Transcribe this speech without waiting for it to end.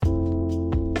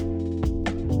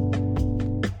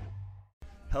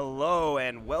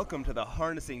welcome to the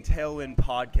Harnessing Tailwind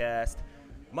podcast.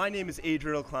 My name is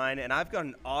Adriel Klein, and I've got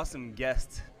an awesome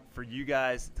guest for you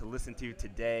guys to listen to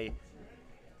today.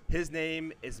 His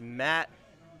name is Matt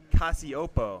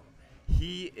Cacioppo.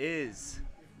 He is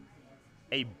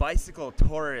a bicycle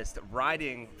tourist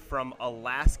riding from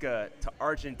Alaska to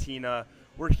Argentina.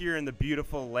 We're here in the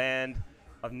beautiful land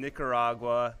of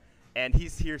Nicaragua, and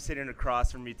he's here sitting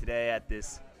across from me today at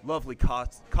this lovely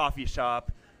coffee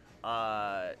shop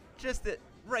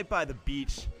right by the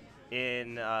beach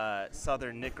in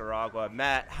southern Nicaragua.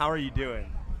 Matt, how are you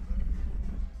doing?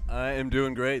 I am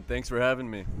doing great. Thanks for having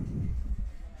me.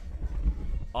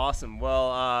 Awesome.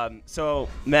 Well, so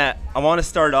Matt, I want to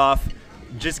start off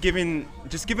just giving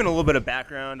a little bit of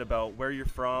background about where you're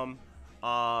from,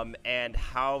 and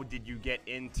how did you get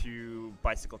into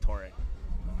bicycle touring?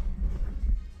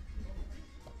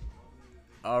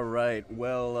 All right.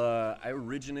 Well, I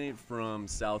originate from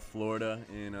South Florida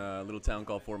in a little town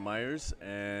called Fort Myers,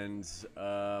 and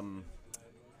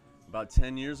about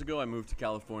 10 years ago I moved to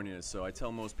California. So I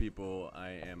tell most people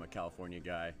I am a California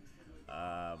guy.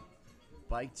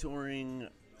 Bike touring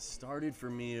started for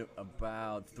me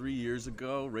about 3 years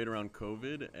ago, right around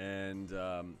COVID, and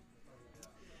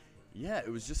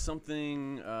it was just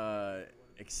something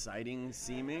exciting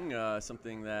seeming,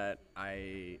 something that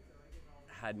I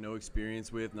had no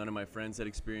experience with, none of my friends had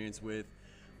experience with,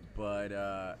 but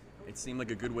it seemed like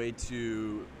a good way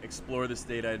to explore the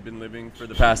state I had been living for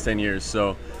the past 10 years.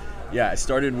 So I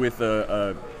started with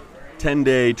a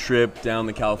 10-day trip down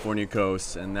the California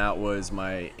coast, and that was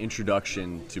my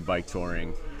introduction to bike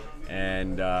touring,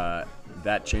 and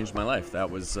that changed my life.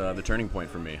 That was the turning point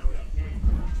for me.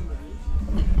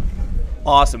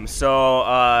 Awesome.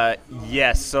 So,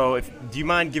 do you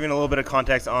mind giving a little bit of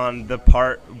context on the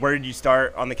part, where did you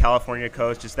start on the California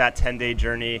coast, just that 10-day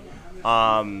journey?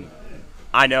 I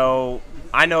know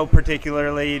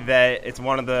particularly that it's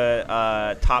one of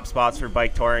the top spots for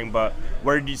bike touring, but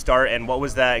where did you start, and what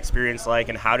was that experience like,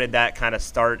 and how did that kind of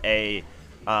start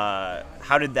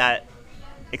how did that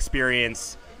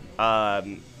experience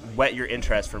whet your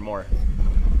interest for more?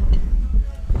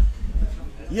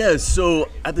 Yeah, so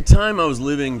at the time I was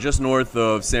living just north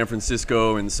of San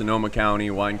Francisco in Sonoma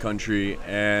County, wine country,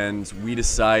 and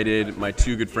my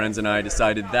two good friends and I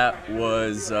decided that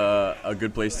was a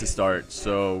good place to start.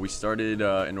 So we started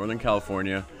in Northern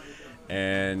California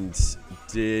and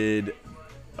did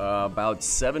about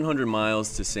 700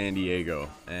 miles to San Diego,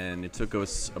 and it took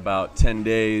us about 10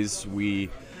 days. We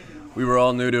were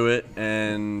all new to it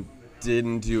and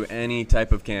didn't do any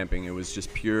type of camping. It was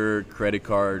just pure credit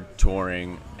card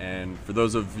touring. And for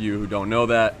those of you who don't know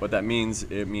what that means,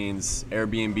 it means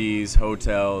Airbnbs,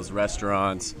 hotels,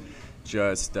 restaurants,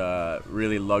 just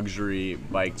really luxury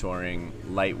bike touring,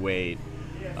 lightweight.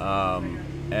 At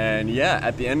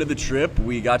the end of the trip,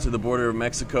 we got to the border of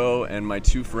Mexico, and my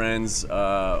two friends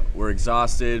were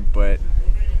exhausted, but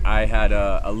I had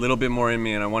a little bit more in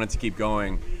me, and I wanted to keep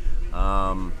going.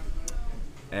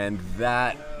 And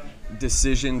that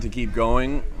decision to keep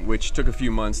going, which took a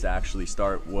few months to actually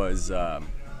start, was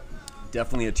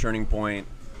definitely a turning point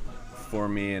for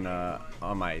me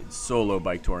on my solo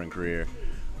bike touring career.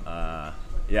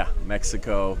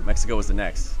 Mexico was the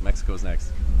next. Mexico's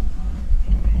next.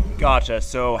 Gotcha.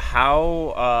 So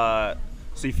so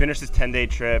you finished this 10-day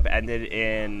trip, ended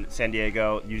in San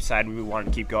Diego. You decided we wanted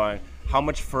to keep going. How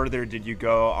much further did you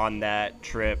go on that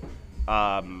trip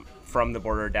from the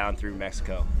border down through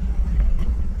Mexico?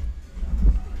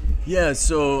 Yeah,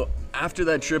 so after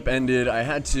that trip ended, I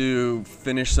had to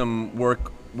finish some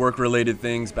work-related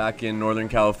ththings back in Northern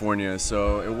California.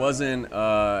 So it wasn't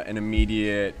an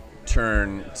immediate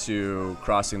turn to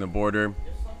crossing the border.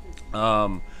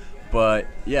 I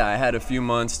had a few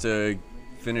months to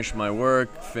finish my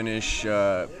work,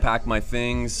 pack my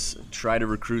things, try to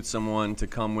recruit someone to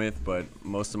come with, but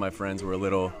most of my friends were a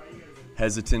little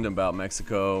hesitant about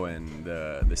Mexico and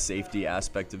the safety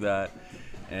aspect of that.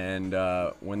 And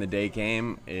when the day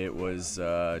came, it was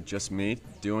just me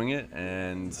doing it,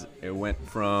 and it went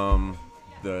from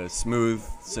the smooth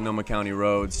Sonoma County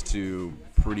roads to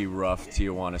pretty rough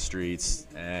Tijuana streets,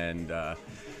 and a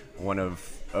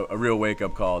real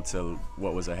wake-up call to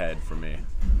what was ahead for me.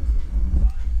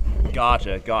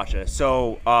 Gotcha.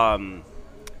 So I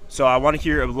want to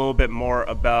hear a little bit more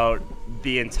about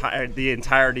the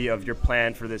entirety of your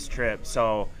plan for this trip.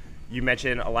 So you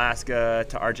mentioned Alaska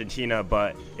to Argentina,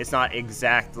 but it's not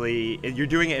exactly, you're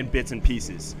doing it in bits and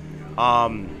pieces.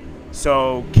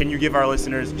 So can you give our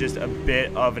listeners just a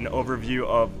bit of an overview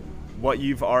of what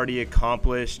you've already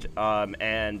accomplished,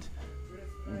 and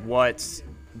what's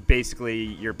basically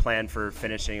your plan for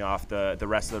finishing off the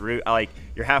rest of the route? Like,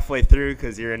 you're halfway through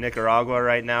because you're in Nicaragua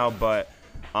right now, but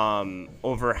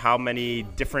over how many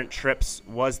different trips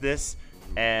was this?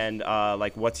 And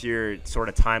like, what's your sort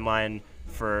of timeline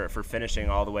for finishing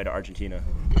all the way to Argentina?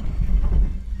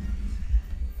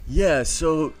 Yeah,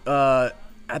 so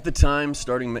at the time,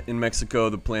 starting in Mexico,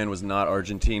 the plan was not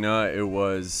Argentina. It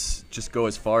was just go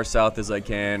as far south as I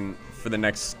can for the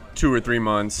next 2 or 3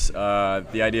 months.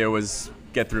 The idea was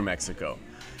get through Mexico.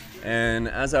 And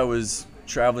as I was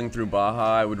traveling through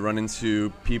Baja, I would run into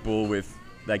people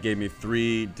that gave me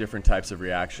 3 different types of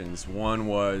reactions. One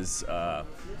was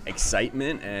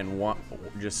excitement and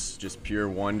just pure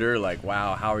wonder, like,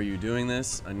 wow, how are you doing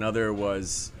this? Another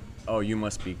was, oh, you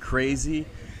must be crazy.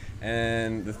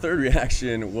 And the third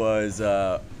reaction was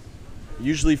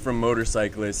usually from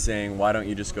motorcyclists saying, why don't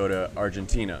you just go to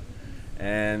Argentina?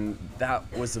 And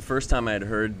that was the first time I had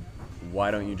heard,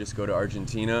 why don't you just go to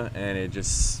Argentina? And it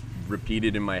just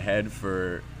repeated in my head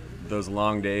for those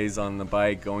long days on the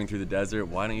bike going through the desert.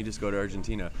 Why don't you just go to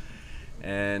Argentina?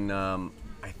 And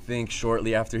I think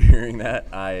shortly after hearing that,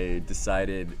 I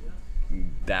decided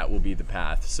that will be the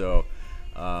path. So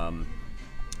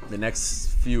the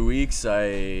next few weeks,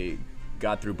 I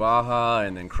got through Baja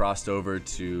and then crossed over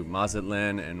to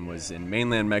Mazatlan and was in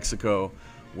mainland Mexico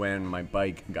when my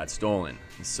bike got stolen.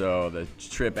 So the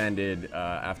trip ended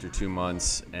after 2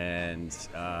 months, and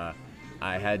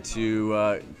I had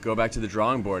to go back to the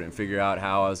drawing board and figure out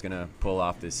how I was going to pull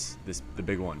off the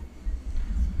big one.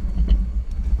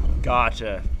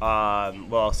 Gotcha.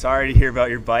 Well, sorry to hear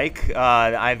about your bike.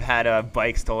 I've had a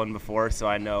bike stolen before, so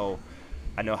I know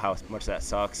how much that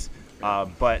sucks.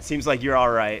 But it seems like you're all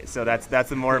right, so that's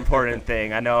the more important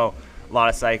thing. I know a lot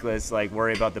of cyclists like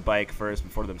worry about the bike first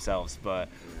before themselves, but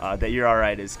that you're all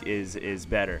right is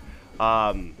better.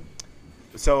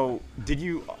 So did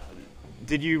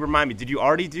you remind me? Did you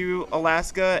already do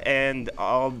Alaska and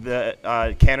all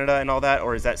the Canada and all that,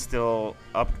 or is that still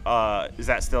up? Is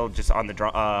that still just on the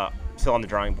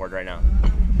drawing board right now?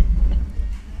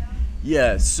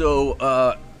 Yeah.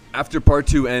 So after part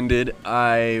 2 ended,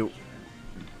 I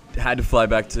had to fly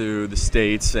back to the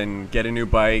States and get a new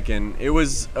bike, and it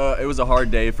was a hard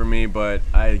day for me, but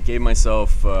I gave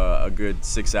myself a good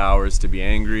 6 hours to be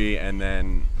angry and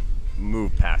then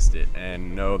move past it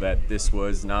and know that this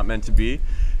was not meant to be,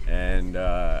 and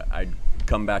I'd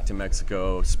come back to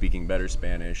Mexico speaking better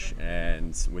Spanish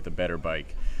and with a better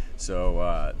bike.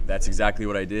 So that's exactly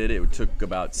what I did. It took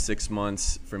about 6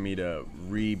 months for me to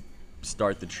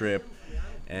restart the trip,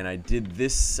 and I did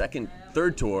this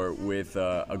third tour with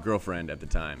a girlfriend at the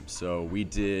time. So we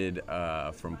did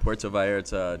from Puerto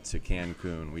Vallarta to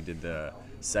Cancun. We did the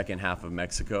second half of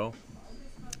Mexico,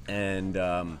 and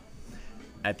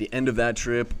at the end of that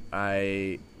trip,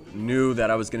 I knew that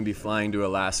I was going to be flying to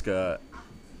Alaska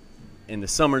in the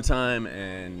summertime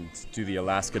and do the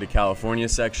Alaska to California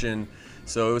section.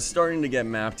 So it was starting to get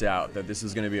mapped out that this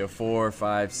was going to be a 4,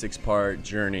 5, 6-part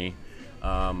journey.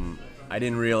 I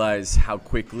didn't realize how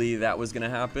quickly that was going to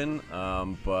happen,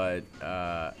 but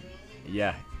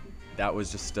yeah, that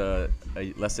was just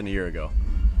less than a year ago.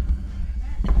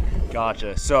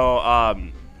 Gotcha. So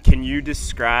can you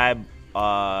describe,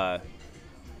 I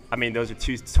mean, those are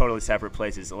 2 totally separate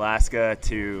places, Alaska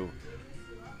to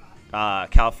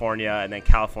California, and then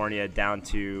California down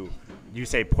to, you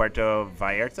say Puerto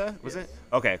Vallarta, was it?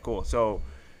 Okay, cool. So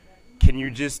can you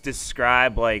just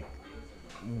describe, like,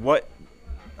 what,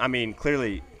 I mean,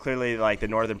 clearly, like, the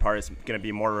northern part is going to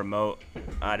be more remote,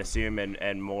 I'd assume,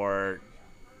 and more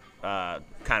kind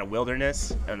of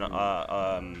wilderness,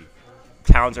 and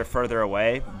towns are further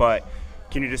away. But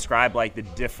can you describe, like, the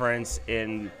difference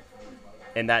in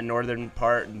that northern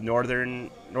part, northern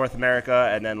North America,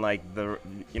 and then, like, the,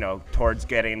 towards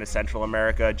getting into Central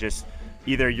America, just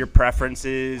either your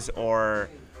preferences or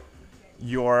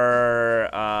your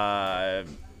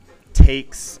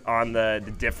takes on the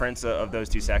difference of those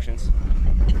 2 sections?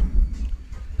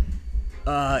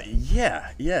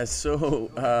 Yeah.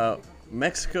 So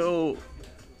Mexico,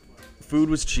 food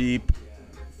was cheap,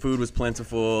 food was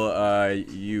plentiful.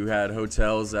 You had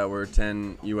hotels that were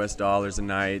 $10 a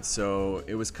night, so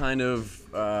it was kind of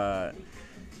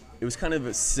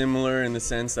similar in the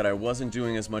sense that I wasn't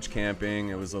doing as much camping.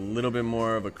 It was a little bit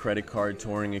more of a credit card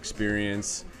touring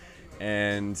experience.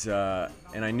 And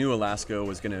I knew Alaska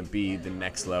was going to be the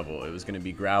next level. It was going to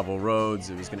be gravel roads.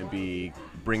 It was going to be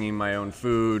bringing my own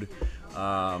food.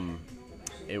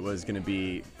 It was going to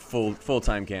be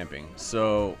full-time camping.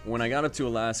 So when I got up to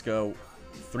Alaska,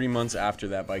 3 months after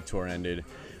that bike tour ended,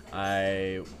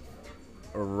 I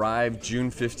arrived June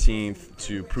 15th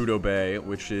to Prudhoe Bay,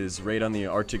 which is right on the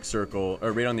Arctic Circle,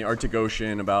 or right on the Arctic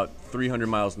Ocean, about 300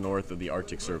 miles north of the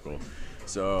Arctic Circle.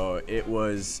 So it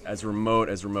was as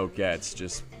remote gets,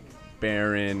 just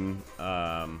barren,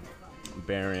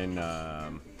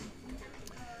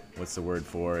 what's the word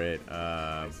for it?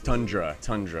 Tundra.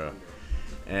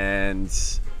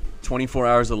 And 24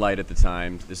 hours of light at the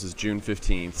time. This is June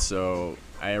 15th, so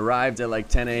I arrived at like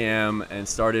 10 a.m. and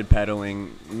started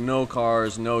pedaling. No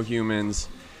cars, no humans.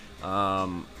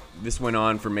 This went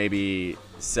on for maybe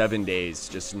 7 days,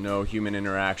 just no human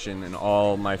interaction, and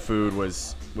all my food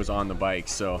was on the bike.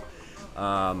 So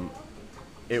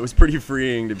it was pretty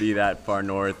freeing to be that far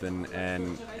north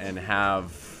and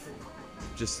have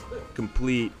just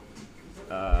completely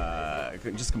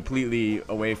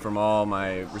away from all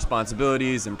my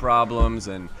responsibilities and problems.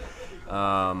 And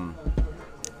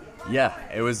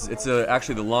it's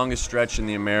actually the longest stretch in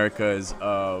the Americas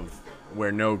of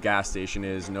where no gas station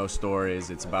is, no store is.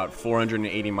 It's about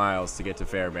 480 miles to get to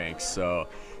Fairbanks. So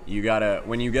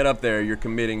when you get up there, you're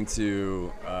committing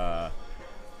to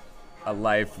a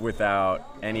life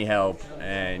without any help,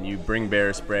 and you bring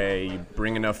bear spray, you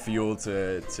bring enough fuel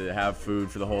to have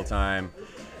food for the whole time,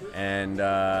 and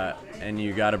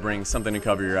you got to bring something to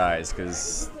cover your eyes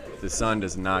because the sun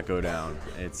does not go down.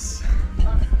 It's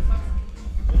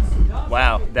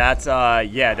Wow, that's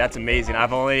amazing.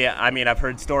 I've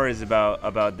heard stories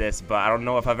about this, but I don't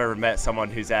know if I've ever met someone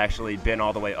who's actually been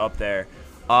all the way up there.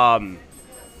 I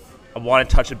want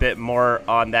to touch a bit more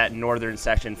on that northern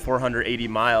section, 480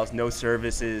 miles, no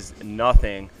services,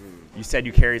 nothing. You said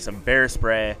you carry some bear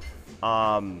spray.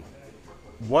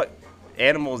 What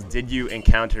animals did you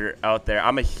encounter out there?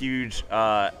 I'm a huge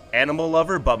animal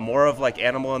lover, but more of like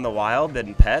animal in the wild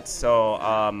than pets. So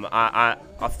I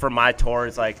for my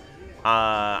tours, like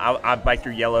I bike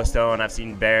through Yellowstone. I've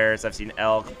seen bears, I've seen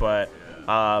elk, but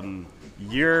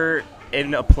you're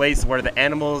in a place where the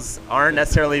animals aren't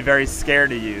necessarily very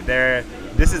scared of you.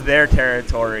 This is their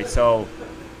territory. So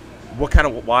what kind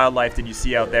of wildlife did you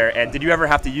see out there? And did you ever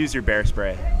have to use your bear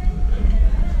spray?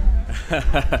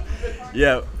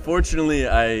 Yeah, fortunately,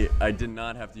 I did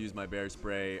not have to use my bear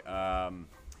spray,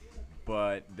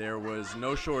 but there was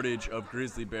no shortage of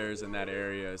grizzly bears in that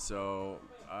area. So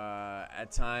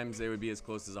at times they would be as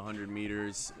close as 100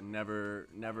 meters, never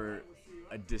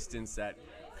a distance that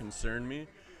concerned me.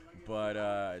 But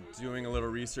doing a little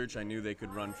research, I knew they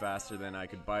could run faster than I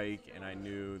could bike, and I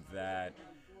knew that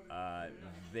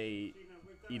they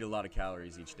eat a lot of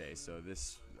calories each day. So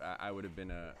I would have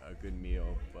been a good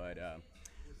meal. But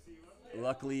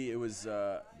luckily, it was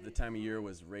the time of year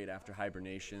was right after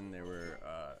hibernation. They were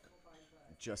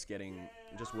just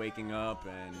waking up,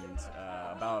 and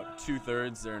about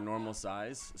 2/3 their normal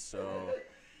size. So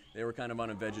they were kind of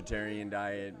on a vegetarian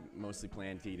diet, mostly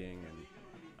plant eating. And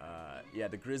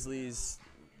the grizzlies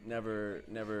never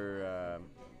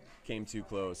came too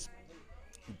close.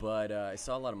 But I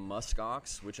saw a lot of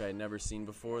muskox, which I had never seen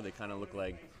before. They kind of look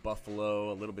like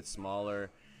buffalo, a little bit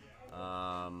smaller.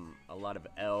 A lot of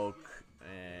elk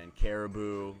and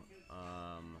caribou.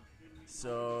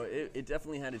 So it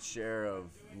definitely had its share of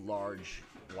large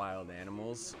wild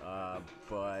animals.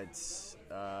 But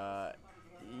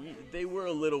they were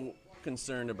a little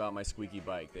concerned about my squeaky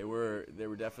bike. They were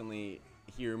definitely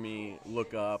hear me,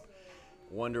 look up,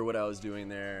 wonder what I was doing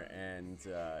there, and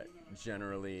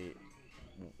generally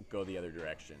go the other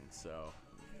direction. So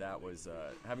that was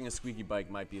having a squeaky bike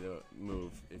might be the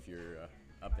move if you're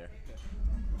up there.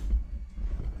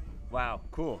 Wow,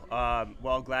 cool.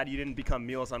 Well, glad you didn't become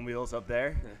Meals on Wheels up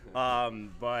there.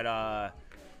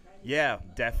 Yeah,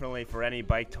 definitely for any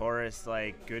bike tourists,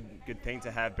 like good thing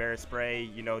to have bear spray.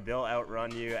 You know, they'll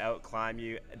outrun you, outclimb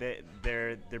you.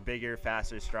 They're bigger,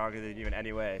 faster, stronger than you in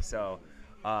any way. So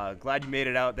glad you made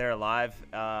it out there alive.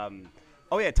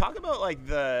 Talk about like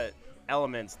the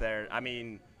elements there. I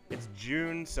mean, it's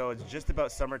June, so it's just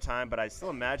about summertime, but I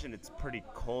still imagine it's pretty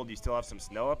cold. You still have some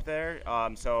snow up there.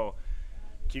 So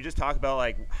can you just talk about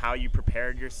like how you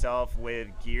prepared yourself with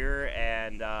gear,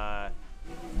 and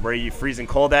were you freezing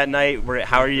cold at night?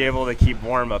 How are you able to keep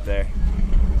warm up there?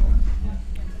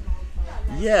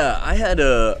 Yeah, I had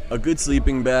a good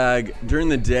sleeping bag. During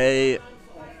the day,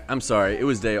 it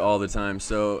was day all the time.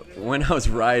 So when I was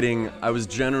riding, I was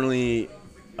generally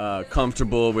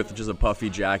comfortable with just a puffy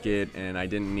jacket, and I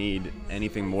didn't need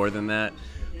anything more than that.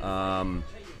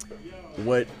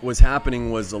 What was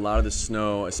happening was a lot of the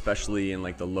snow, especially in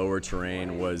like the lower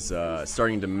terrain, was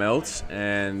starting to melt,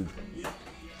 and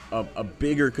a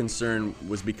bigger concern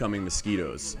was becoming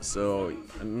mosquitoes. So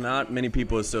not many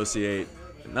people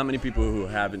who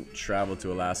haven't traveled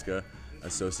to Alaska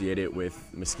associate it with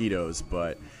mosquitoes,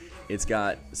 but it's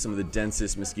got some of the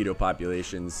densest mosquito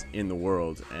populations in the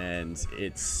world, and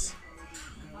it's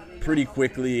pretty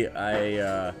quickly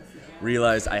I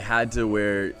realized I had to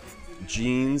wear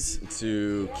jeans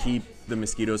to keep the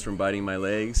mosquitoes from biting my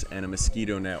legs and a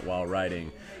mosquito net while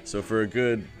riding. So for a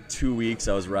good 2 weeks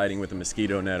I was riding with a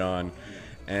mosquito net on,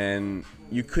 and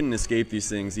you couldn't escape these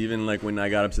things. Even like when I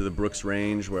got up to the Brooks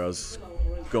Range where I was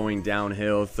going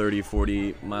downhill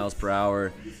 30-40 miles per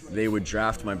hour, they would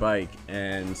draft my bike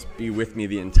and be with me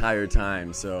the entire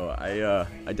time. So I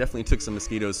definitely took some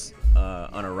mosquitoes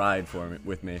on a ride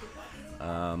with me.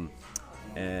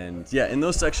 And yeah, in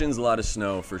those sections, a lot of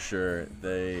snow for sure.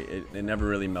 It never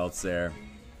really melts there,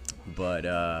 but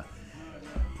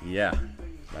yeah,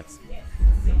 that's.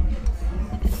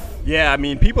 Yeah, I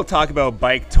mean, people talk about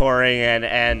bike touring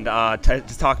and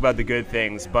just talk about the good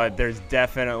things, but there's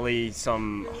definitely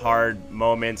some hard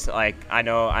moments. Like I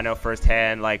know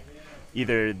firsthand, like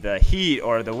either the heat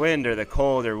or the wind or the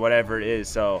cold or whatever it is.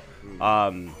 So,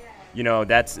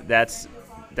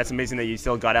 that's amazing that you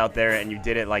still got out there and you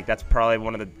did it. Like that's probably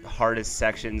one of the hardest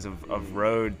sections of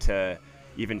road to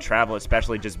even travel,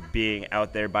 especially just being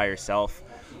out there by yourself.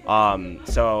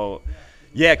 So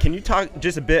yeah, can you talk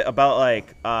just a bit about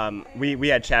like we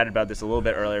had chatted about this a little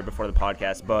bit earlier before the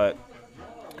podcast, but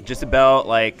just about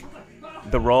like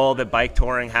the role that bike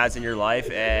touring has in your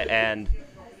life, and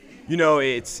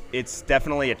it's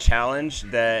definitely a challenge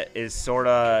that is sort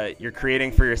of you're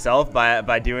creating for yourself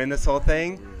by doing this whole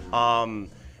thing.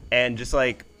 And just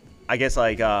like, I guess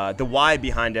like the why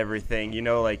behind everything,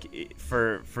 like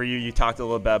for you, you talked a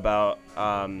little bit about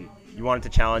you wanted to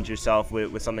challenge yourself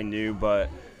with something new, but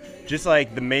just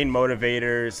like the main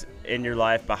motivators in your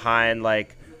life behind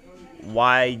like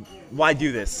why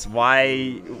do this?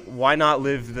 Why not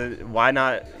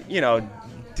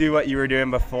do what you were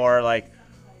doing before? Like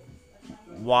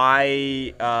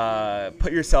why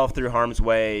put yourself through harm's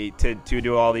way to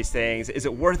do all these things? Is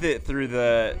it worth it through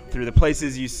the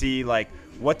places you see? Like,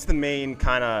 what's the main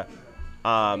kind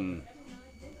of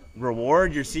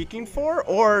reward you're seeking for,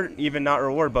 or even not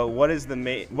reward, but what is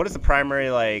the primary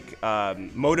like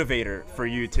motivator for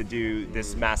you to do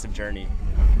this massive journey?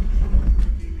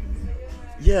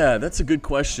 Yeah, that's a good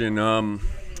question.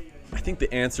 I think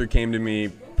the answer came to me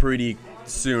pretty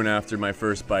soon after my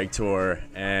first bike tour,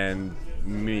 and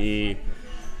me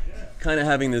kind of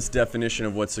having this definition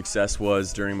of what success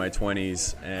was during my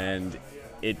 20s, and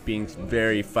it being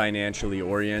very financially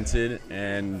oriented,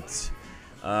 and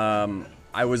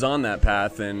I was on that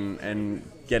path and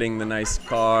getting the nice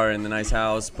car and the nice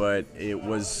house, but it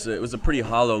was a pretty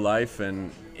hollow life,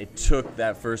 and it took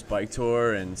that first bike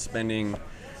tour and spending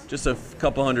just a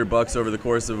couple $100 over the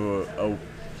course of a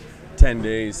 10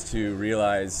 days to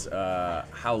realize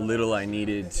how little I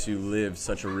needed to live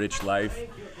such a rich life.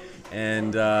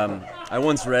 And I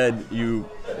once read,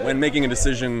 when making a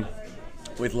decision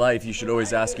with life, you should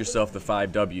always ask yourself the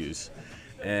 5 W's.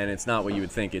 And it's not what you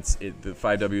would think. The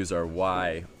 5 W's are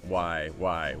why,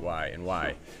 and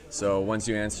why. So once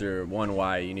you answer one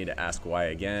why, you need to ask why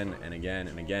again and again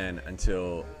and again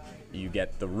until you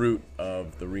get the root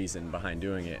of the reason behind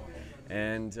doing it.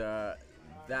 And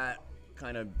that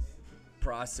kind of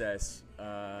process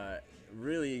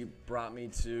really brought me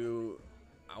to,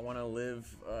 I want to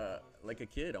live like a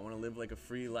kid. I want to live like a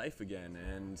free life again,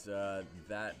 and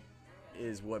that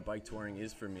is what bike touring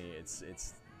is for me. It's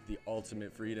the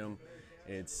ultimate freedom.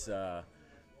 It's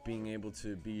being able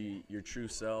to be your true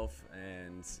self,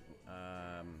 and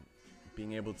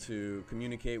being able to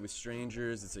communicate with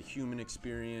strangers. It's a human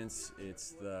experience.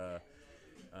 It's the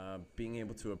being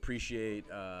able to appreciate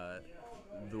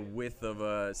the width of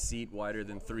a seat wider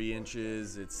than 3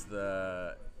 inches. It's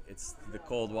the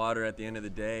cold water at the end of the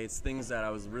day. It's things that I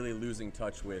was really losing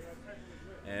touch with,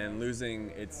 and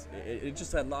it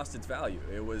just had lost its value.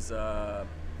 It was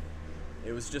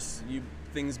just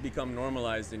things become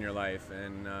normalized in your life,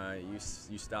 and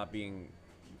you stop being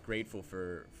grateful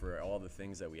for all the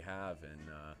things that we have, and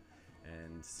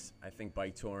I think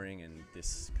bike touring and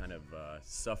this kind of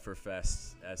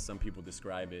sufferfest, as some people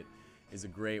describe it, is a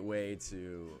great way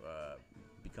to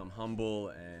become humble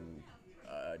and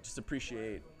just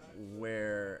appreciate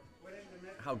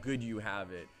how good you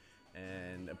have it,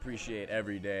 and appreciate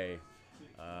every day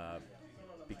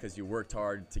because you worked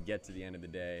hard to get to the end of the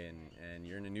day, and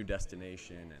you're in a new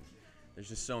destination, and there's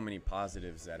just so many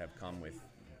positives that have come with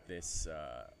this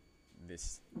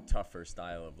tougher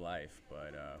style of life.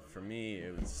 But for me,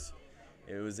 it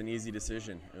was an easy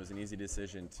decision. It was an easy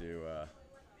decision to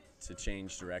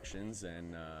change directions,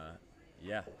 and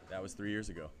yeah, that was 3 years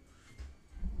ago.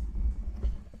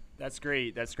 That's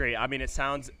great. That's great. I mean, it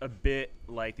sounds a bit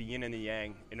like the yin and the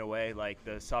yang in a way. Like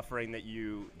the suffering that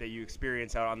you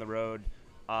experience out on the road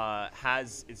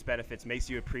has its benefits, makes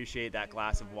you appreciate that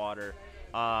glass of water.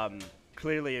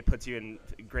 Clearly, it puts you in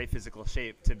great physical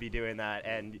shape to be doing that,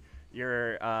 and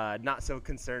you're not so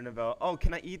concerned about, oh,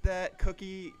 can I eat that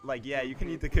cookie? Like, yeah, you can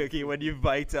eat the cookie when you've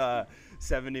biked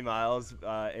 70 miles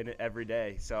in every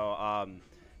day. So,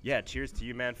 yeah, cheers to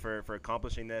you, man, for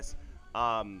accomplishing this.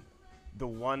 The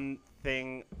one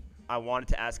thing I wanted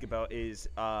to ask about is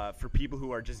for people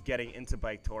who are just getting into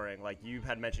bike touring, like you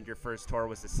had mentioned your first tour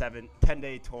was a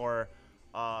 10-day tour,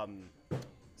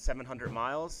 700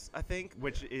 miles, I think,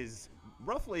 which is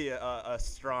roughly a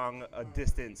strong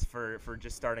distance for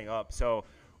just starting up. So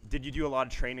did you do a lot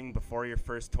of training before your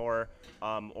first tour,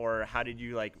 or how did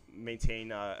you like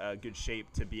maintain a good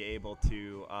shape to be able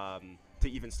to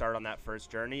even start on that first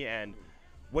journey? And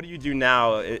what do you do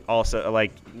now? Also,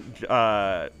 like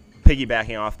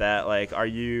piggybacking off that, like, are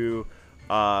you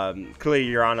clearly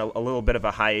you're on a little bit of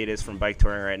a hiatus from bike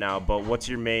touring right now, but what's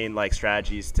your main like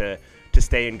strategies to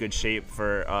stay in good shape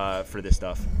for this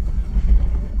stuff?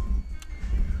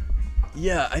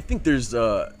 Yeah, I think there's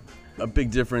a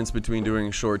big difference between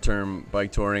doing short-term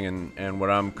bike touring and what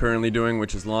I'm currently doing,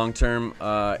 which is long-term.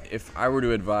 If I were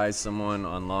to advise someone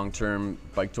on long-term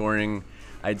bike touring,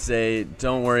 I'd say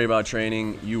don't worry about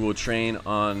training. You will train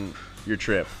on your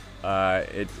trip.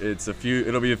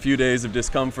 It'll be a few days of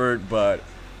discomfort, but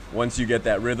once you get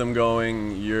that rhythm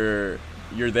going, you're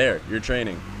there. You're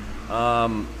training.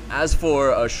 As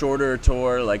for a shorter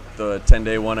tour like the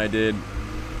 10-day one I did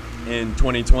in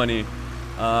 2020,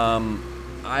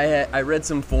 I read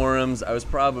some forums. I was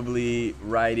probably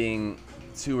riding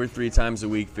 2 or 3 times a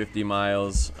week, 50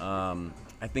 miles.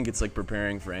 I think it's like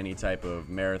preparing for any type of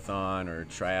marathon or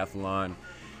triathlon.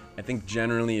 I think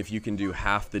generally if you can do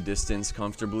half the distance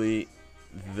comfortably,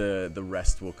 the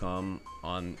rest will come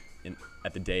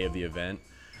at the day of the event.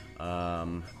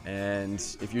 And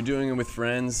if you're doing it with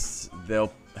friends,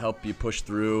 they'll help you push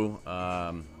through.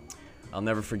 I'll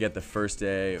never forget the first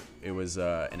day. It was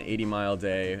an 80-mile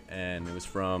day, and it was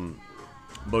from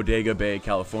Bodega Bay,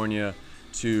 California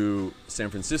to San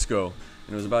Francisco.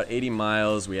 And it was about 80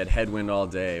 miles. We had headwind all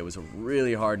day. It was a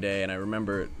really hard day, and I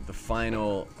remember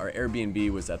our Airbnb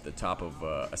was at the top of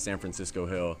a San Francisco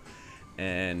hill,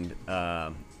 and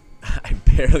I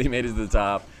barely made it to the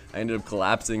top. I ended up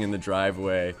collapsing in the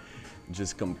driveway,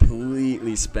 just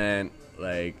completely spent,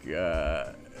 like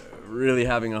really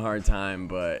having a hard time,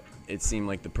 but it seemed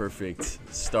like the perfect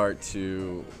start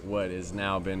to what has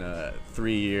now been a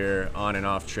 3-year on and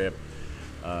off trip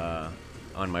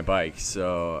on my bike.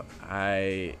 So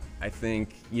I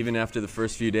think even after the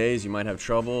first few days, you might have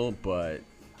trouble, but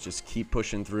just keep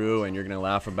pushing through, and you're gonna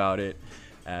laugh about it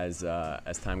as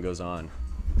time goes on.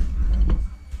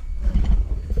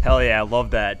 Hell yeah, I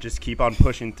love that. Just keep on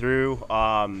pushing through.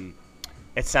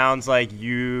 It sounds like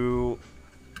you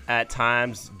at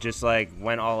times just like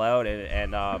went all out,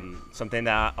 and something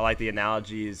that I like the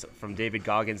analogy is from David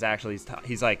Goggins. Actually,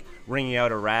 he's like wringing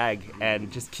out a rag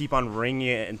and just keep on wringing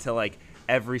it until like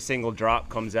every single drop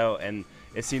comes out. And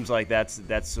it seems like that's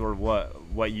sort of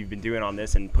what you've been doing on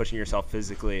this and pushing yourself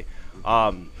physically.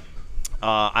 I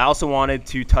also wanted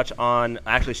to touch on,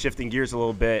 actually shifting gears a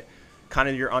little bit, kind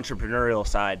of your entrepreneurial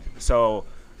side. So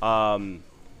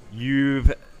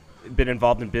you've been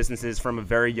involved in businesses from a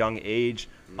very young age.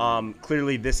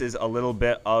 Clearly this is a little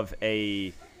bit of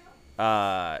a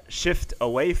shift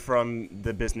away from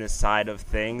the business side of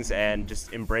things and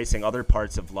just embracing other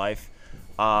parts of life.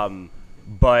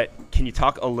 But can you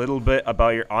talk a little bit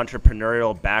about your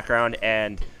entrepreneurial background,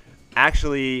 and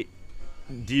actually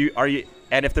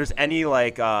and if there's any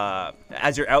like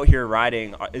as you're out here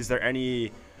riding, is there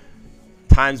any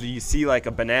times when you see like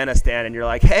a banana stand and you're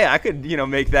like, hey, I could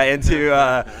make that into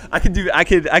I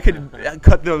could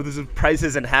cut those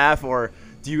prices in half? Or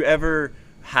do you ever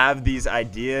have these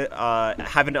ideas,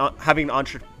 having an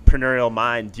entrepreneurial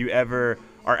mind, do you ever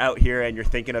are out here and you're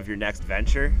thinking of your next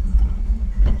venture?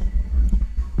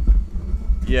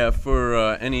 Yeah, for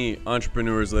any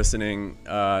entrepreneurs listening,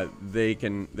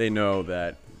 they know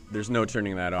that there's no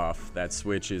turning that off. That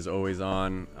switch is always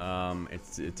on.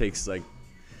 It takes like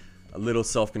a little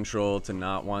self-control to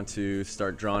not want to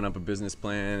start drawing up a business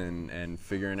plan and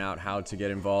figuring out how to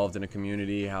get involved in a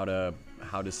community, how to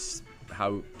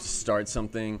start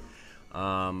something.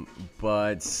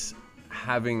 But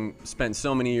having spent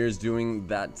so many years doing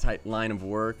that type line of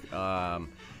work, I'm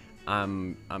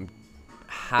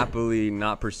happily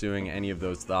not pursuing any of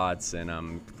those thoughts, and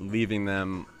I'm leaving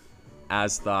them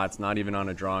as thoughts, not even on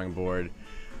a drawing board.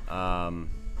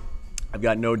 I've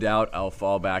got no doubt I'll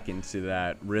fall back into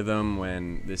that rhythm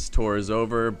when this tour is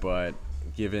over, but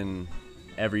given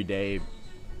every day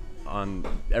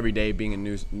being a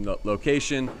new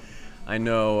location, I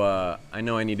know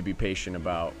I need to be patient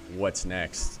about what's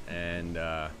next. And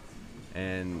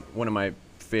one of my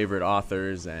favorite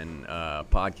authors and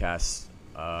podcasts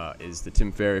is the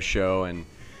Tim Ferriss Show, and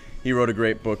he wrote a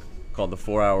great book called The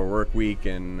 4-Hour Work Week,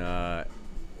 and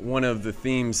one of the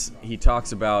themes he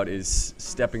talks about is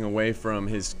stepping away from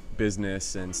his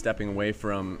business and stepping away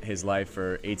from his life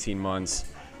for 18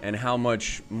 months, and how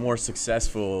much more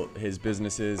successful his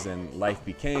businesses and life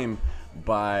became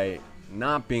by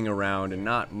not being around and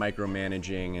not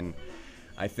micromanaging. And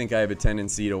I think I have a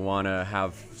tendency to want to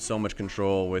have so much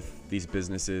control with these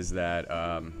businesses that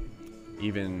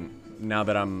even now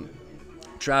that I'm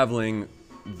traveling,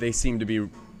 they seem to be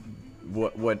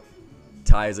what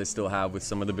ties I still have with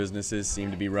some of the businesses seem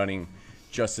to be running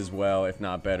just as well, if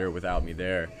not better, without me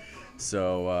there.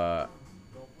 So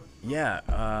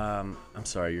I'm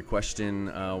sorry, your question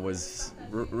was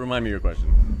remind me your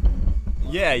question.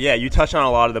 Yeah, you touched on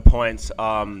a lot of the points,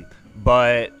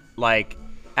 but like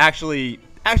actually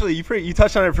you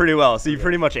touched on it pretty well, so you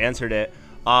pretty much answered it.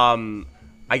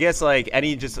 I guess like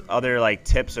any just other like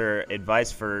tips or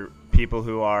advice for people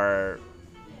who are,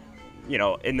 you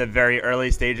know, in the very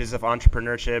early stages of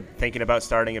entrepreneurship, thinking about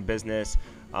starting a business,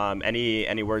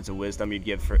 any words of wisdom you'd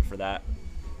give for that?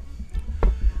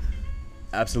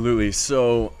 Absolutely.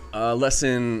 So a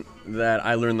lesson that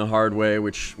I learned the hard way,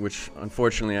 which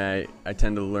unfortunately I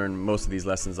tend to learn most of these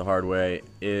lessons the hard way,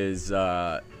 is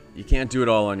you can't do it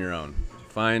all on your own.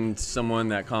 Find someone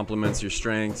that complements your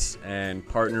strengths and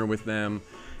partner with them,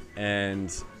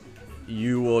 and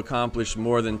you will accomplish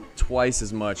more than twice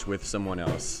as much with someone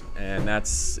else. And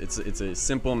it's a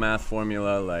simple math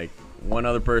formula, like one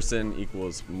other person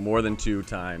equals more than 2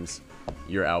 times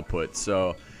your output.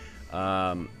 So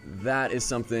that is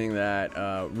something that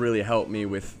really helped me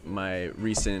with my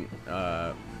recent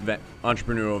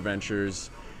entrepreneurial ventures,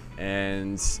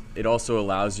 and it also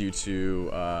allows you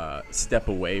to step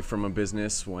away from a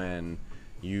business when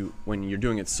you're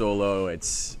doing it solo.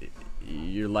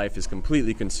 Your life is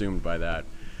completely consumed by that.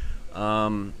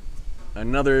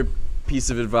 Another piece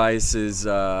of advice is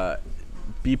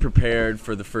be prepared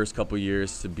for the first couple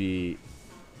years to be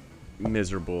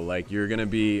miserable. Like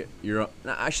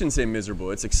I shouldn't say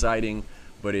miserable. It's exciting,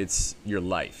 but it's your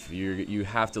life. You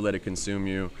have to let it consume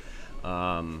you.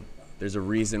 There's a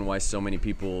reason why so many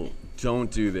people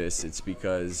don't do this. It's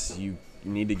because you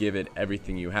need to give it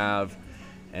everything you have.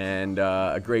 And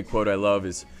a great quote I love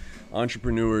is,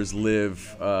 entrepreneurs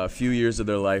live a few years of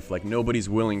their life like nobody's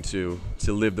willing to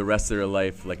live the rest of their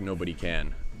life like nobody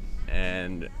can.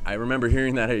 And I remember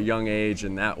hearing that at a young age,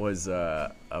 and that was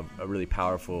a really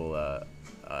powerful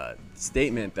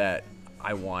statement that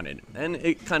I wanted. And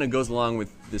it kind of goes along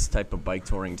with this type of bike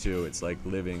touring too. It's like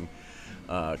living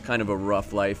kind of a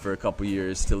rough life for a couple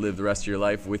years to live the rest of your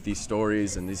life with these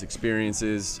stories and these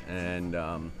experiences. And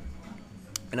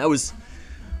I was,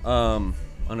 on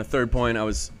a third point, I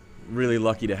was really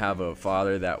lucky to have a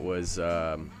father that was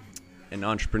an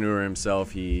entrepreneur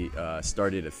himself. He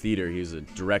started a theater. He was a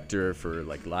director for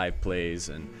like live plays,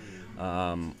 and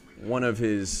one of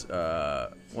his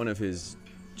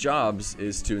jobs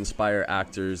is to inspire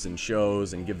actors in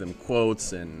shows and give them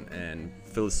quotes and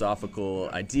philosophical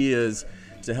ideas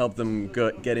to help them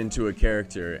get into a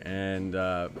character. And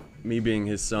me being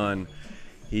his son,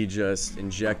 he just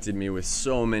injected me with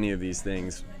so many of these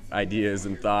things, ideas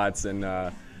and thoughts.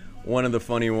 And one of the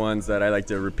funny ones that I like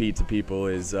to repeat to people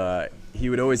is he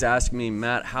would always ask me,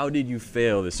 Matt, how did you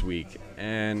fail this week?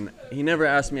 And he never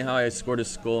asked me how I scored a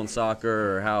goal in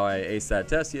soccer or how I aced that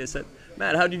test. He said,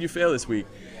 Matt, how did you fail this week?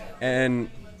 And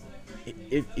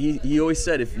he always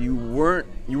said, if you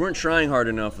weren't trying hard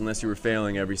enough unless you were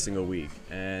failing every single week.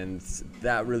 And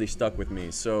that really stuck with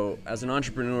me. So as an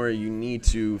entrepreneur, you need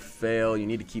to fail. You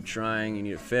need to keep trying. You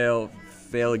need to fail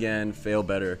again, fail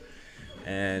better.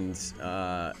 And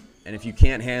if you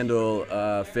can't handle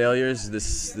failures,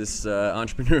 this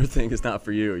entrepreneur thing is not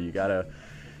for you. You gotta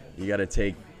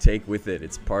take with it.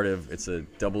 It's a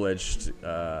double-edged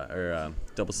or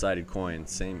double-sided coin.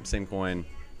 Same coin.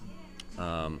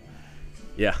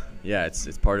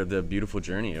 It's part of the beautiful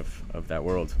journey of that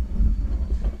world.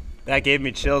 That gave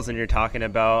me chills when you're talking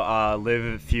about live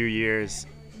a few years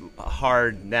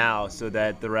hard now so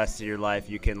that the rest of your life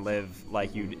you can live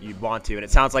like you'd want to. And it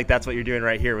sounds like that's what you're doing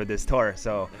right here with this tour.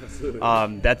 So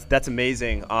that's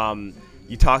amazing.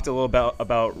 You talked a little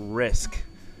about risk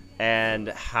and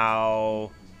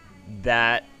how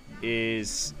that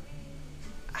is,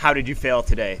 how did you fail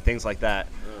today? Things like that.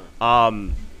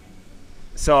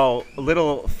 So a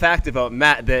little fact about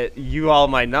Matt that you all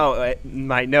might not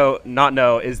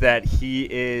know is that he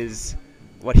is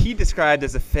what he described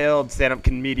as a failed stand-up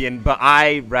comedian, but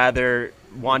I rather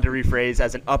want to rephrase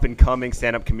as an up-and-coming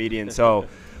stand-up comedian. So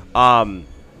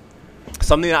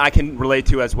something that I can relate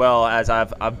to as well, as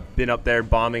I've been up there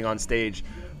bombing on stage.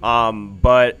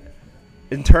 But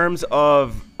in terms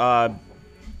of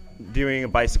doing a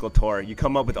bicycle tour, you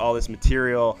come up with all this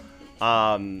material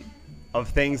of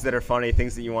things that are funny,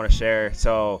 things that you want to share.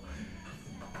 So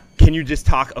can you just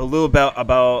talk a little bit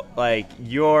about like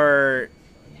your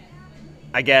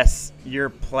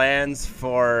plans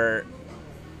for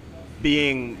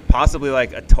being possibly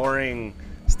like a touring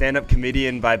stand-up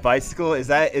comedian by bicycle? Is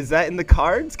that in the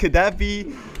cards? Could that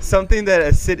be something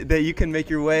that that you can make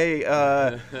your way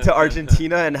to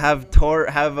Argentina and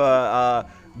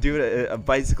do a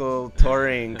bicycle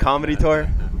touring comedy tour?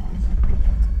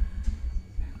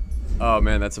 Oh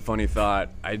man, that's a funny thought.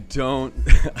 I don't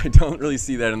really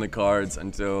see that in the cards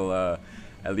until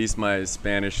at least my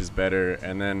Spanish is better,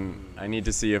 and then I need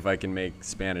to see if I can make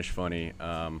Spanish funny,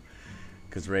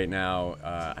 because right now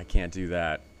I can't do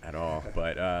that at all.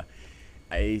 But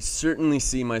I certainly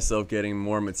see myself getting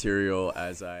more material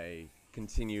as I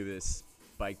continue this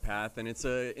bike path, and it's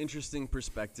an interesting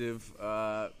perspective,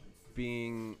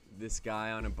 being this guy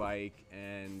on a bike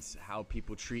and how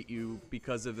people treat you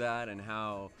because of that, and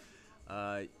how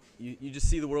you just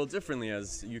see the world differently,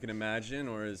 as you can imagine,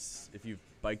 or as if you've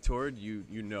bike toured, you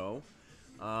know.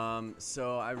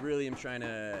 So I really am trying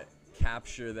to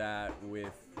capture that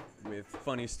with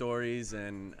funny stories,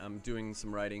 and I'm doing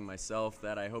some writing myself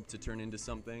that I hope to turn into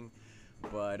something.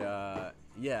 But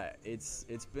yeah, it's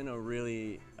been a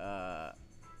really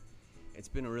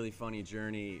funny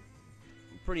journey.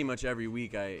 Pretty much every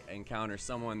week I encounter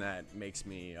someone that makes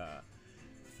me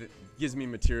gives me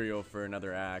material for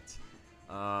another act.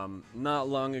 Not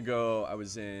long ago, I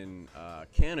was in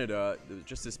Canada,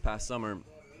 just this past summer,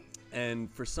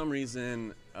 and for some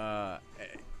reason,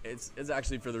 it's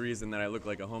actually for the reason that I look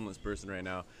like a homeless person right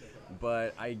now,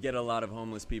 but I get a lot of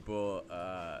homeless people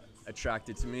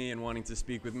attracted to me and wanting to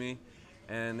speak with me.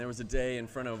 And there was a day I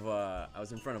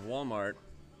was in front of Walmart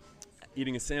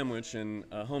eating a sandwich, and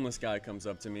a homeless guy comes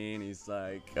up to me and he's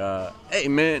like, "Hey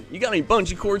man, you got any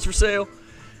bungee cords for sale?"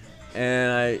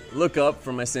 And I look up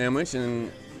from my sandwich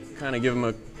and kind of give him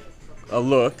a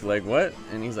look like, "What?"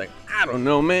 And he's like, "I don't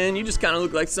know, man. You just kind of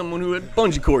look like someone who had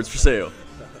bungee cords for sale."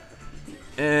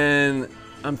 And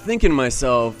I'm thinking to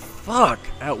myself, fuck,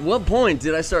 at what point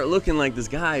did I start looking like this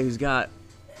guy who's got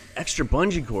extra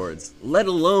bungee cords, let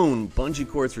alone bungee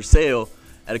cords for sale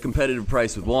at a competitive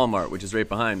price with Walmart, which is right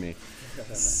behind me?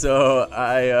 So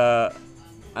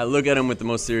I look at him with the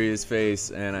most serious face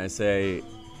and I say,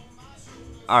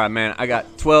 "All right, man, I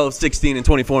got 12, 16, and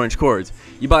 24-inch cords.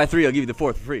 You buy 3, I'll give you the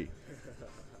 4th for free."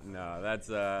 No, that's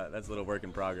a little work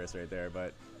in progress right there.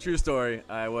 But true story,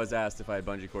 I was asked if I had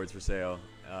bungee cords for sale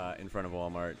in front of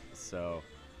Walmart. So,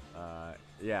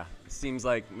 yeah, it seems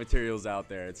like material's out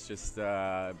there. It's just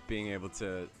being able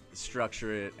to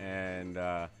structure it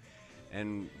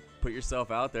and put yourself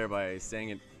out there by saying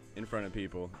it in front of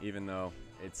people, even though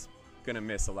it's going to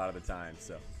miss a lot of the time.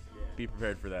 So be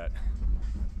prepared for that.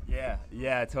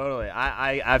 Yeah, totally.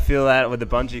 I feel that with the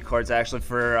bungee cords. Actually,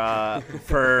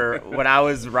 for when I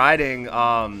was riding,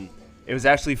 it was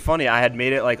actually funny. I had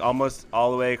made it like almost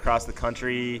all the way across the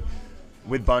country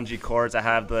with bungee cords. I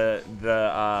have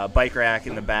the bike rack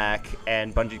in the back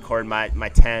and bungee cord, my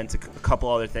tent, a couple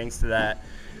other things to that,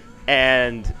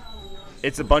 and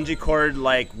it's a bungee cord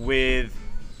like with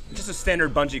just a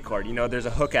standard bungee cord. You know, there's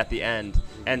a hook at the end.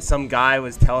 And some guy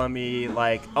was telling me,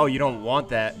 like, "Oh, you don't want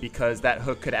that because that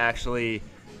hook could actually,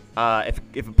 if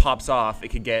it pops off, it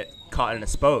could get caught in a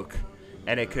spoke,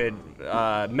 and it could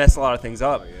mess a lot of things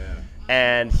up." Oh, yeah.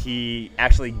 And he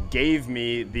actually gave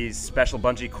me these special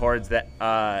bungee cords that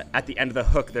at the end of the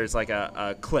hook there's like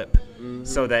a clip,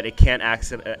 so that it can't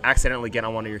accidentally get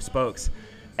on one of your spokes.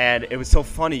 And it was so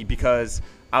funny because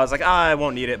I was like, I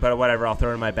won't need it, but whatever, I'll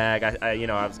throw it in my bag.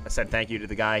 I said thank you to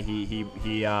the guy. He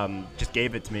just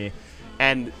gave it to me,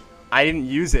 and I didn't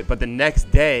use it. But the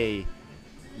next day,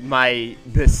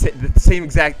 the same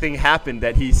exact thing happened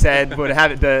that he said would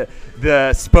happen.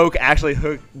 The spoke actually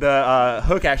hook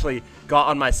actually got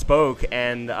on my spoke,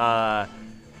 and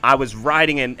I was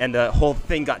riding, and the whole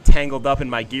thing got tangled up in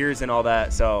my gears and all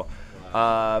that. So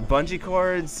bungee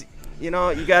cords, you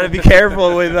know, you got to be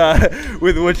careful with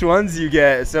which ones you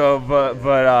get. So,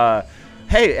 but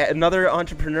Hey, another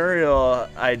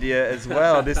entrepreneurial idea as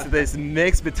well. This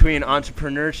mix between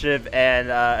entrepreneurship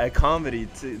and comedy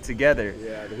together.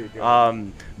 Yeah, there you go.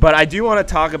 But I do want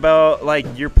to talk about like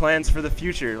your plans for the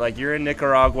future. Like you're in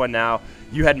Nicaragua now.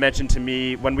 You had mentioned to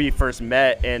me when we first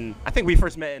met, and I think we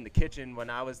first met in the kitchen when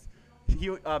I was.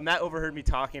 Matt overheard me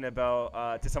talking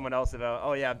about to someone else about,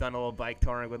 oh yeah, I've done a little bike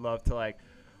touring. Would love to like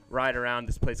ride around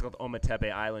this place called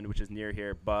Ometepe Island, which is near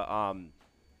here. But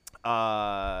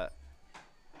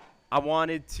I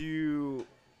wanted to,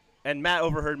 and Matt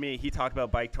overheard me. He talked about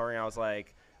bike touring. I was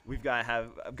like, I've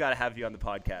got to have you on the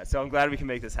podcast. So I'm glad we can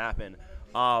make this happen.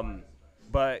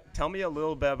 But tell me a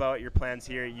little bit about your plans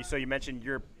here. So you mentioned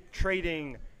you're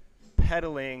trading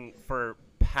pedaling for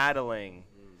paddling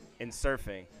in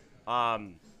surfing.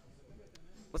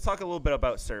 Let's talk a little bit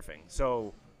about surfing.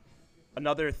 So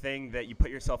another thing that you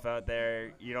put yourself out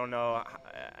there, you don't know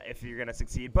if you're going to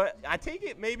succeed. But I take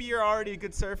it maybe you're already a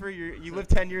good surfer. You lived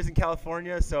 10 years in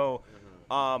California. So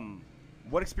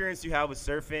what experience do you have with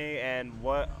surfing, and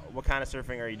what kind of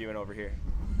surfing are you doing over here?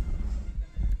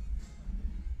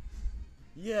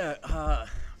 Yeah,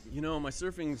 my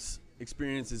surfing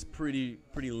experience is pretty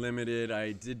limited.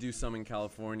 I did do some in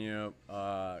California,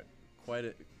 quite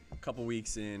a couple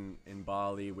weeks in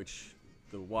Bali, which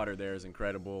the water there is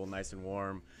incredible, nice and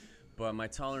warm. But my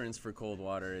tolerance for cold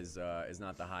water is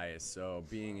not the highest. So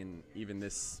being in even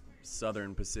this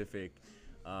southern Pacific,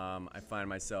 I find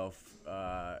myself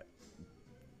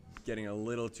getting a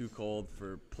little too cold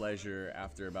for pleasure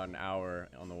after about an hour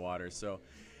on the water. So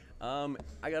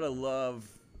I got a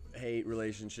love-hate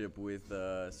relationship with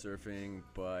surfing,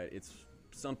 but it's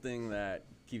something that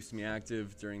keeps me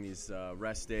active during these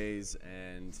rest days.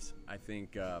 And I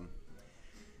think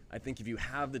if you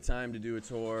have the time to do a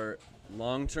tour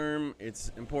long term,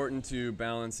 it's important to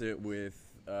balance it with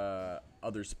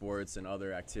other sports and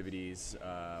other activities,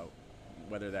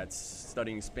 whether that's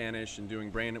studying Spanish and doing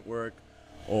brain work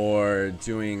or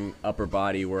doing upper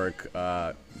body work,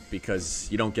 because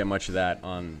you don't get much of that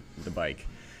on the bike.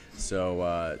 So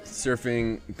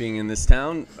surfing, being in this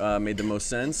town, made the most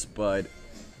sense, but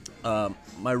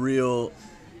my real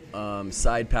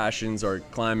side passions are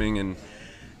climbing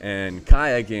and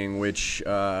kayaking, which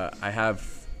I have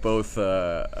both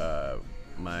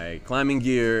my climbing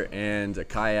gear and a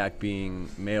kayak being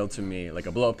mailed to me, like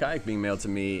a blow-up kayak being mailed to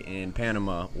me in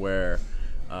Panama, where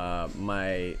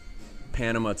my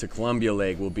Panama to Colombia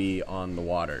leg will be on the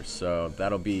water. So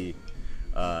that'll be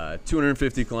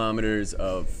 250 kilometers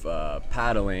of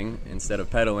paddling instead of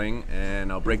pedaling,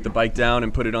 and I'll break the bike down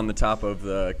and put it on the top of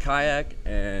the kayak,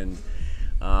 and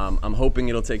I'm hoping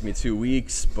it'll take me 2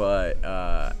 weeks, but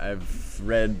I've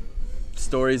read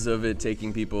stories of it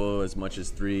taking people as much as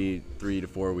three to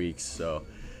 4 weeks. So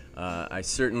I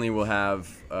certainly will have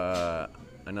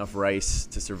enough rice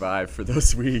to survive for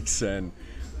those weeks, and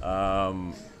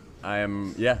I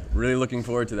am really looking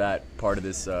forward to that part of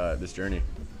this journey.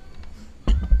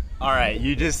 All right,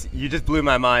 you just blew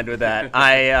my mind with that.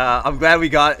 I'm glad we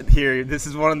got here. This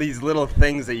is one of these little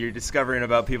things that you're discovering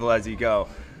about people as you go.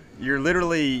 You're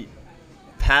literally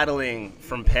paddling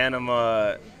from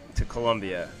Panama to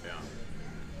Colombia. Yeah.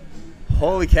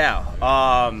 Holy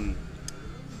cow!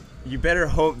 You better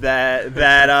hope that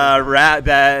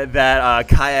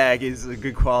kayak is a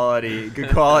good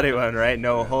quality one, right?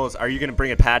 No holes. Are you gonna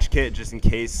bring a patch kit just in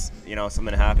case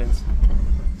something happens?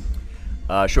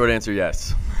 Short answer,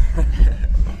 yes.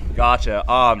 Gotcha.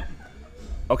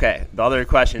 Okay. The other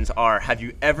questions are: have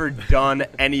you ever done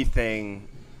anything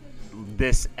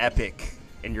this epic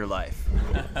in your life?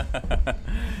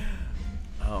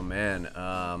 Oh man,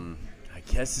 I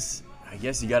guess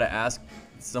you got to ask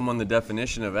someone the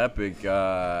definition of epic.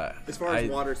 As far as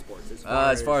water sports.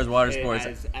 As far as water sports.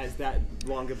 As that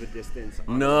long of a distance.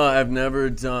 No, I've never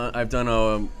done. I've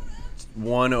done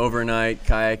one overnight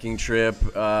kayaking trip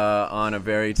on a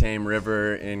very tame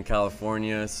river in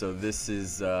California. So this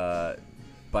is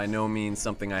by no means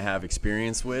something I have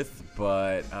experience with,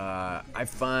 but I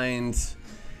find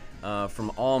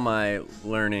from all my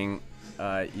learning,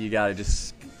 you gotta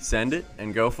just send it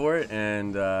and go for it,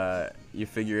 and you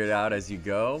figure it out as you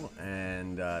go.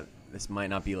 And this might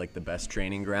not be like the best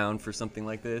training ground for something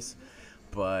like this,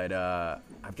 but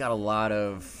I've got a lot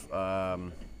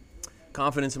of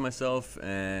confidence in myself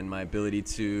and my ability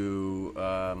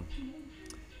to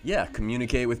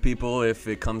communicate with people if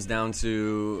it comes down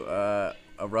to a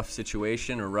rough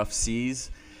situation or rough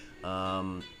seas,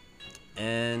 and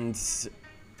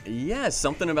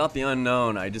something about the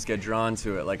unknown. I just get drawn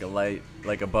to it like a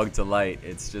bug to light.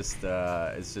 It's just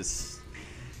it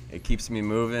keeps me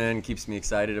moving, keeps me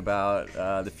excited about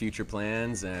the future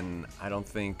plans, and I don't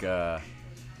think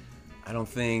I don't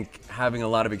think having a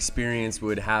lot of experience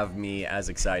would have me as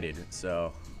excited.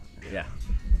 So, yeah.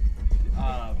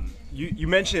 You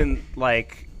mentioned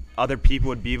like other people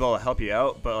would be able to help you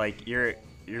out, but like you're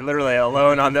literally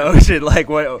alone on the ocean. Like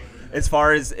what as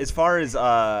far as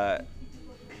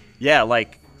yeah,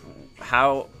 like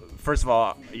how, first of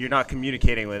all, you're not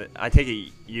communicating with it. I take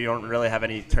it you don't really have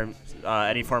any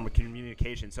form of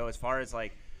communication. So as far as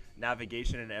like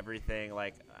navigation and everything,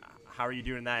 like how are you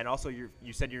doing that? And also you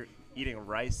said you're eating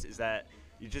rice. Is that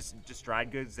you just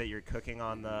dried goods that you're cooking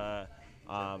on the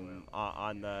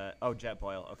jet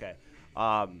boil? Okay.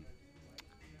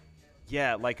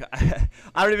 Yeah, like I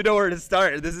don't even know where to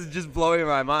start. This is just blowing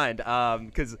my mind.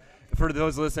 Because for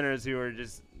those listeners who are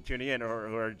just tuning in or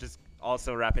who are just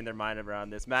also wrapping their mind around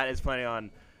this, Matt is planning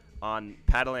on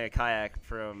paddling a kayak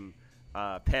from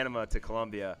Panama to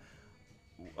Colombia.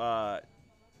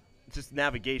 Just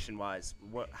navigation wise,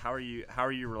 how are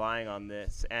you relying on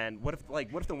this? And what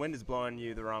if the wind is blowing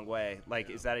you the wrong way? Like,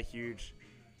 is that a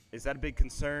big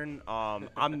concern?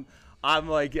 I'm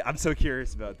so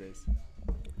curious about this.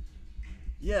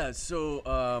 Yeah, so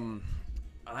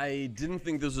I didn't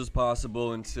think this was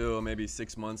possible until maybe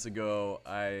 6 months ago.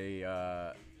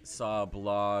 I saw a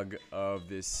blog of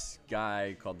this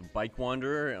guy called the Bike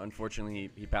Wanderer. Unfortunately,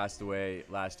 he passed away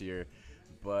last year,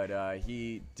 but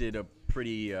he did a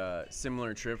pretty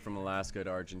similar trip from Alaska to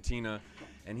Argentina,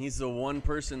 and he's the one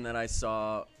person that I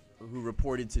saw who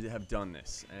reported to have done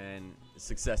this and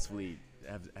successfully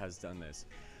has done this.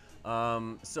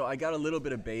 So I got a little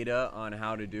bit of beta on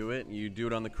how to do it. You do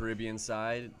it on the Caribbean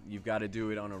side. You've got to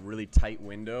do it on a really tight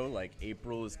window. Like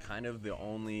April is kind of the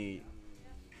only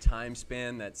time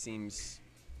span that seems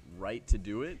right to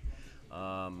do it.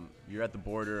 You're at the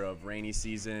border of rainy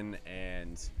season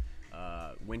and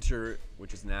winter,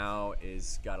 which is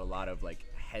got a lot of like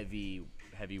heavy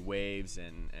waves,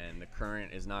 and the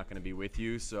current is not going to be with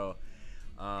you. So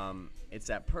it's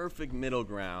that perfect middle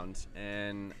ground,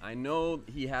 and I know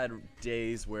he had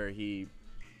days where he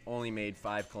only made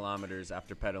 5 kilometers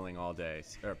after paddling all day.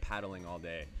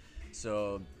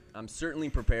 So I'm certainly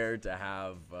prepared to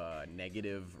have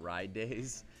negative ride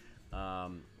days,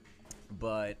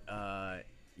 but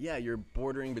yeah, you're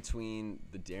bordering between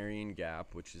the Darien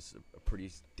Gap, which is a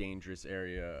pretty dangerous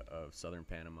area of southern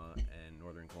Panama and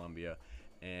northern Colombia,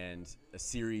 and a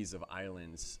series of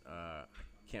islands.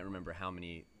 Can't remember how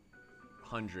many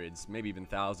hundreds, maybe even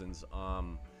thousands,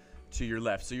 to your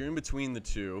left. So you're in between the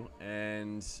two,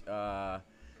 and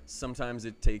sometimes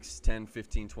it takes 10,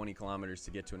 15, 20 kilometers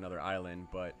to get to another island,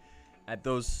 but at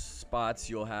those spots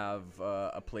you'll have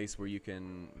a place where you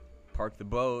can park the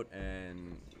boat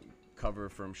and cover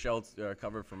from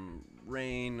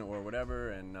rain or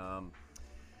whatever. And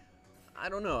I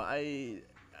don't know, I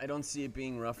don't see it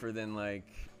being rougher than like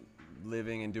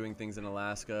living and doing things in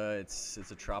Alaska. It's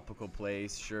a tropical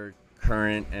place. Sure,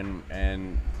 current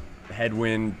and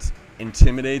headwind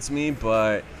intimidates me,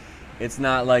 but it's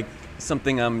not like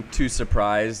something I'm too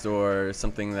surprised or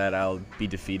something that I'll be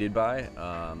defeated by.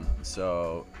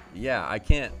 So yeah, I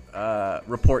can't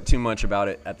report too much about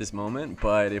it at this moment,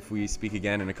 but if we speak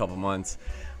again in a couple months,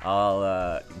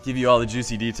 I'll give you all the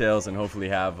juicy details and hopefully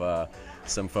have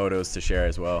some photos to share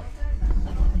as well.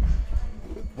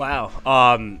 Wow.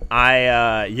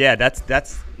 Yeah,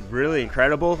 that's really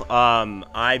incredible.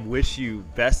 I wish you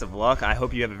best of luck. I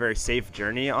hope you have a very safe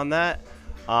journey on that.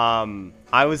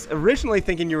 I was originally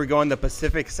thinking you were going the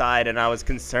Pacific side, and I was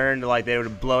concerned like they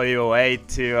would blow you away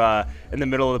to in the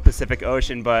middle of the Pacific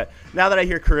Ocean. But now that I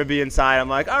hear Caribbean side, I'm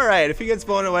like, all right, if he gets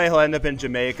blown away, he'll end up in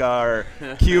Jamaica or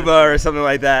Cuba or something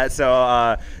like that.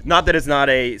 So not that it's not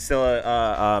still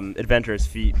adventurous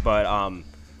feat, but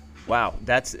wow,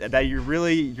 you're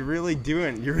really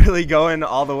going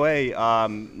all the way,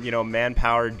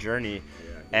 man-powered journey,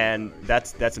 and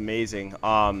that's amazing.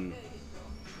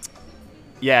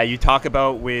 Yeah, you talk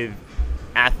about with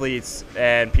athletes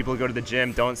and people who go to the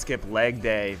gym, don't skip leg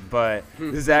day, but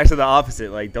this is actually the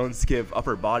opposite. Like, don't skip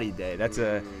upper body day. That's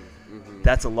a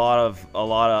lot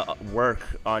of work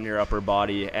on your upper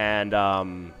body, and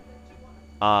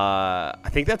I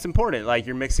think that's important. Like,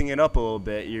 you're mixing it up a little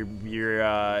bit. You're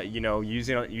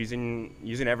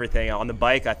using everything on the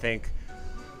bike. I think,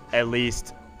 at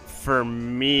least for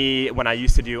me, when I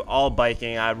used to do all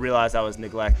biking, I realized I was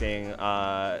neglecting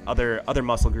other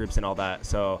muscle groups and all that.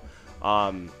 So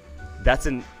that's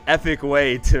an epic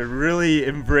way to really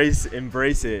embrace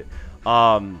it.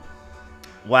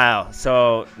 Wow.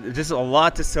 So just a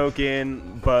lot to soak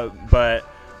in, but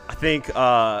I think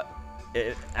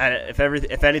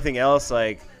if anything else,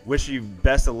 like, wish you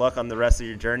best of luck on the rest of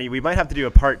your journey. We might have to do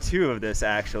a part 2 of this,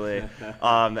 actually,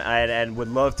 and would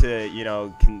love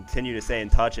to, continue to stay in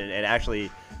touch, and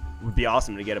actually would be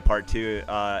awesome to get a part 2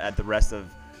 at the rest of,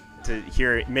 to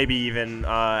hear maybe even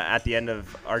at the end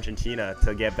of Argentina,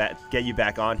 to get you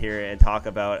back on here and talk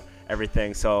about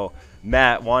everything. So,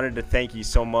 Matt, wanted to thank you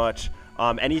so much.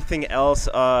 Anything else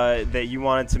that you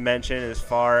wanted to mention as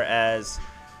far as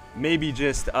maybe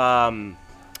just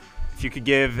if you could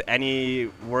give any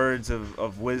words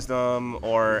of wisdom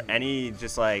or any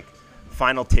just like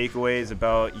final takeaways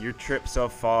about your trip so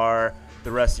far,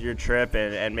 the rest of your trip,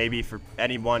 and maybe for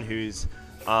anyone who's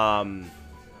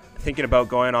thinking about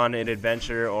going on an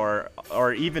adventure,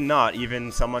 or even not,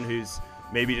 even someone who's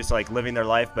maybe just like living their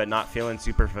life but not feeling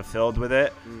super fulfilled with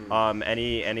it.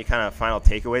 Any kind of final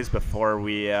takeaways before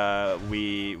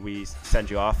we send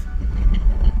you off?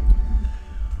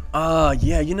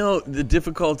 Yeah, the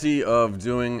difficulty of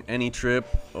doing any trip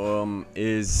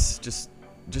is just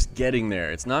getting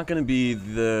there. It's not going to be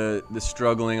the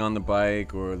struggling on the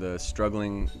bike or the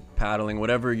struggling paddling,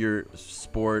 whatever your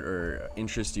sport or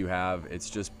interest you have. It's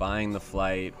just buying the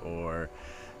flight or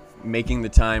making the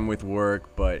time with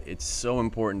work. But it's so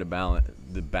important to balance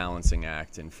the balancing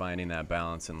act and finding that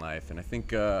balance in life. And I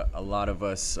think a lot of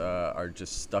us are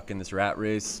just stuck in this rat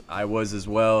race. I was as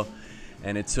well.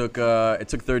 And it took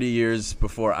 30 years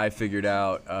before I figured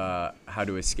out how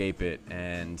to escape it,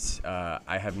 and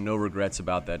I have no regrets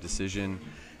about that decision,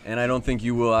 and I don't think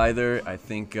you will either. I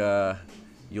think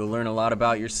you'll learn a lot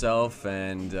about yourself,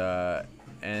 and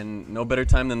no better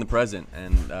time than the present.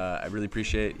 And I really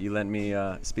appreciate you letting me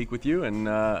speak with you, and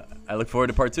I look forward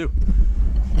to part 2.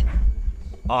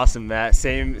 Awesome, Matt.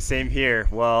 Same here.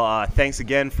 Well, thanks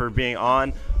again for being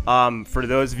on. For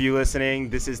those of you listening,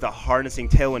 this is the Harnessing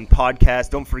Tailwind podcast.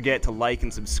 Don't forget to like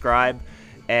and subscribe.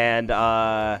 And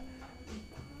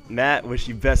Matt, wish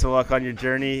you best of luck on your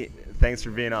journey. Thanks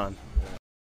for being on.